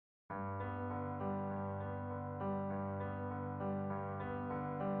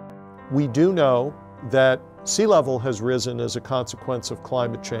We do know that sea level has risen as a consequence of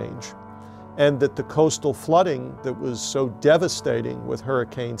climate change, and that the coastal flooding that was so devastating with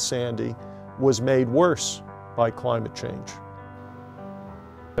Hurricane Sandy was made worse by climate change.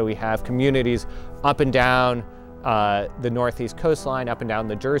 So we have communities up and down the northeast coastline, up and down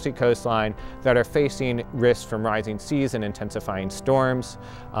the Jersey coastline that are facing risks from rising seas and intensifying storms.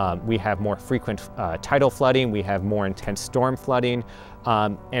 We have more frequent tidal flooding, we have more intense storm flooding,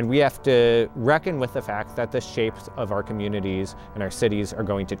 and we have to reckon with the fact that the shapes of our communities and our cities are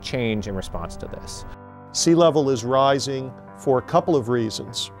going to change in response to this. Sea level is rising for a couple of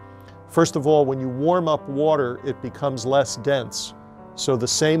reasons. First of all, when you warm up water, it becomes less dense. So the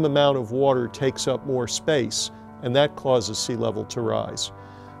same amount of water takes up more space, and that causes sea level to rise.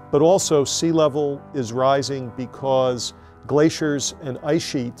 But also sea level is rising because glaciers and ice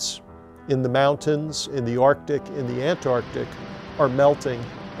sheets in the mountains, in the Arctic, in the Antarctic are melting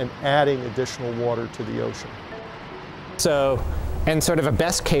and adding additional water to the ocean. So, in sort of a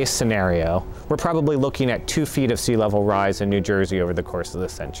best case scenario, we're probably looking at 2 feet of sea level rise in New Jersey over the course of the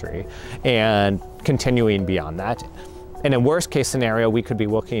century and continuing beyond that. In a worst case scenario, we could be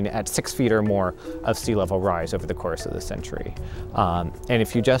looking at 6 feet or more of sea level rise over the course of the century. And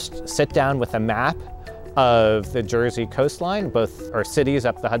if you just sit down with a map of the Jersey coastline, both our cities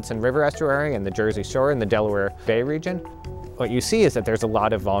up the Hudson River estuary and the Jersey Shore and the Delaware Bay region, what you see is that there's a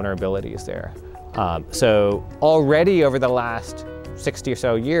lot of vulnerabilities there. So already over the last 60 or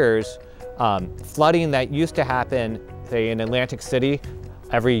so years, flooding that used to happen, say, in Atlantic City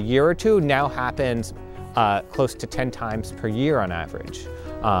every year or two now happens close to 10 times per year on average.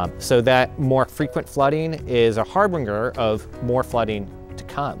 So that more frequent flooding is a harbinger of more flooding to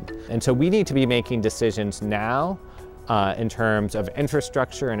come. And so we need to be making decisions now in terms of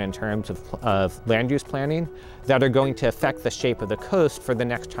infrastructure and in terms of land use planning that are going to affect the shape of the coast for the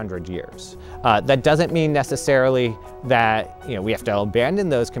next 100 years. That doesn't mean necessarily that we have to abandon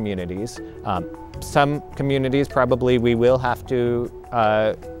those communities. Some communities probably we will have to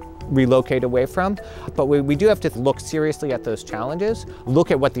relocate away from, but we do have to look seriously at those challenges,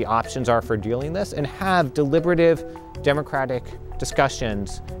 look at what the options are for dealing with this, and have deliberative, democratic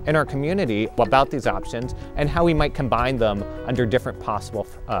discussions in our community about these options and how we might combine them under different possible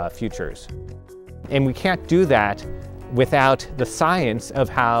futures. And we can't do that without the science of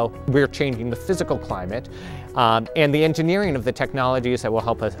how we're changing the physical climate and the engineering of the technologies that will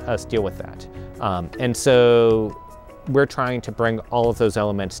help us deal with that. And so we're trying to bring all of those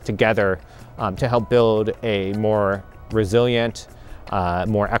elements together to help build a more resilient,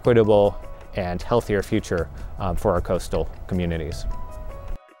 more equitable, and healthier future for our coastal communities.